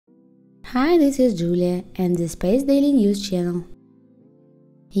Hi, this is Julia and the Space Daily News channel.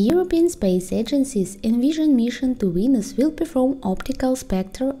 European Space Agency's EnVision mission to Venus will perform optical,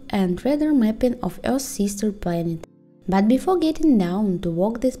 spectral and radar mapping of Earth's sister planet. But before getting down to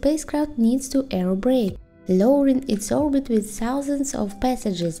work, the spacecraft needs to aerobrake, lowering its orbit with thousands of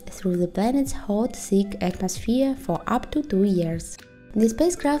passages through the planet's hot, thick atmosphere for up to 2 years. The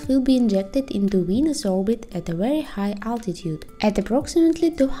spacecraft will be injected into Venus orbit at a very high altitude, at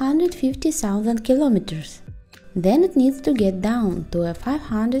approximately 250,000 kilometers. Then it needs to get down to a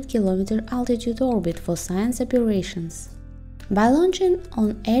 500-kilometer altitude orbit for science operations. By launching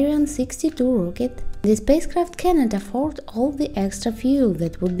on Ariane 62 rocket, the spacecraft cannot afford all the extra fuel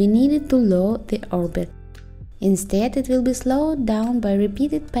that would be needed to lower the orbit. Instead, it will be slowed down by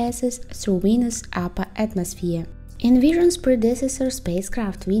repeated passes through Venus' upper atmosphere. EnVision's predecessor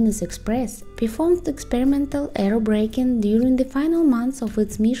spacecraft Venus Express performed experimental aerobraking during the final months of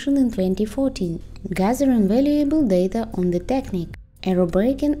its mission in 2014, gathering valuable data on the technique.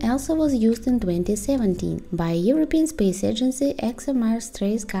 Aerobraking also was used in 2017 by European Space Agency ExoMars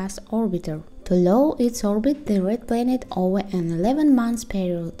trace gas orbiter to lower its orbit the red planet over an 11-month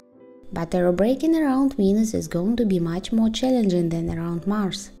period. But aerobraking around Venus is going to be much more challenging than around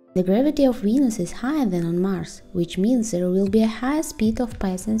Mars. The gravity of Venus is higher than on Mars, which means there will be a higher speed of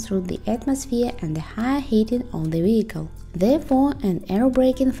passing through the atmosphere and a higher heating of the vehicle. Therefore, an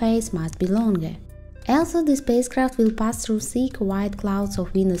aerobraking phase must be longer. Also, the spacecraft will pass through thick white clouds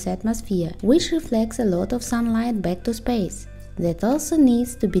of Venus' atmosphere, which reflects a lot of sunlight back to space. That also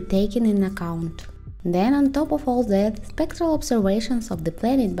needs to be taken in account. Then, on top of all that, spectral observations of the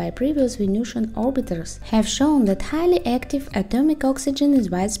planet by previous Venusian orbiters have shown that highly active atomic oxygen is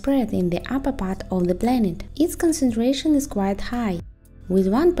widespread in the upper part of the planet. Its concentration is quite high. With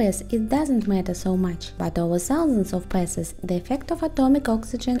one pass it doesn't matter so much, but over thousands of passes the effect of atomic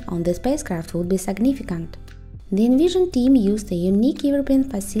oxygen on the spacecraft would be significant. The EnVision team used a unique European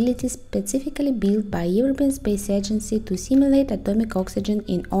facility specifically built by European Space Agency to simulate atomic oxygen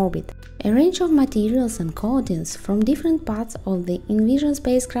in orbit. A range of materials and coatings from different parts of the EnVision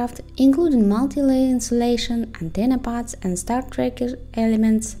spacecraft, including multi-layer insulation, antenna parts and star tracker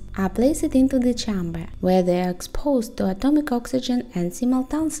elements, are placed into the chamber, where they are exposed to atomic oxygen and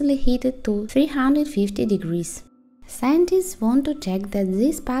simultaneously heated to 350 degrees. Scientists want to check that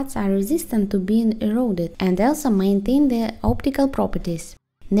these parts are resistant to being eroded and also maintain their optical properties.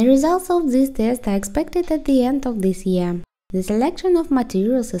 The results of this test are expected at the end of this year. The selection of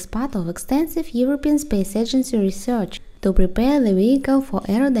materials is part of extensive European Space Agency research to prepare the vehicle for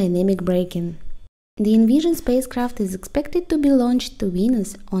aerodynamic braking. The EnVision spacecraft is expected to be launched to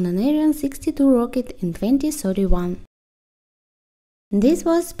Venus on an Ariane 62 rocket in 2031. This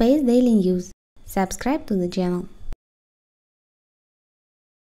was Space Daily News. Subscribe to the channel.